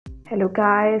Hello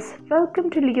guys, welcome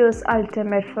to Leo's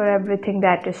Ultimate for everything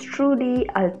that is truly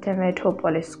ultimate. Hope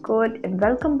all is good and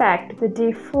welcome back to the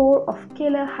day 4 of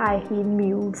Killer High Heel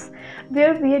Mules,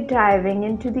 where we are diving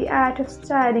into the art of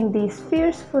styling these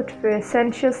fierce footwear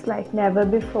essentials like never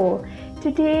before.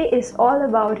 Today is all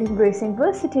about embracing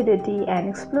versatility and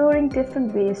exploring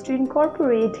different ways to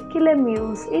incorporate killer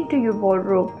mules into your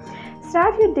wardrobe.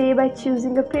 Start your day by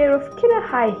choosing a pair of killer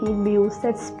high heel mules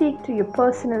that speak to your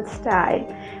personal style,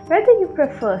 whether you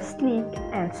prefer sleek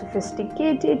and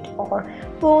sophisticated or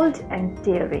bold and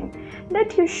daring.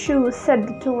 Let your shoes set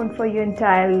the tone for your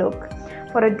entire look.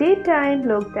 For a daytime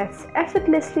look that's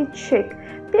effortlessly chic,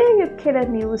 pair your killer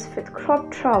mules with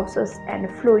cropped trousers and a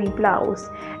flowy blouse.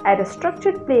 Add a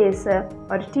structured blazer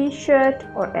or a t-shirt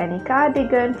or any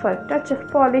cardigan for a touch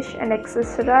of polish and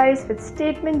accessorize with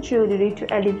statement jewelry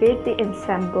to elevate the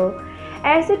ensemble.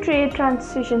 As the trade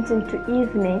transitions into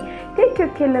evening, take your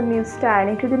killer mule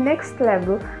styling to the next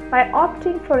level by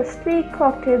opting for a sleek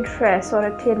cocktail dress or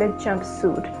a tailored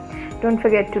jumpsuit. Don't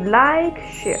forget to like,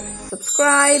 share,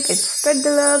 subscribe and spread the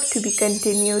love. To be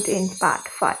continued in part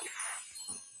 5.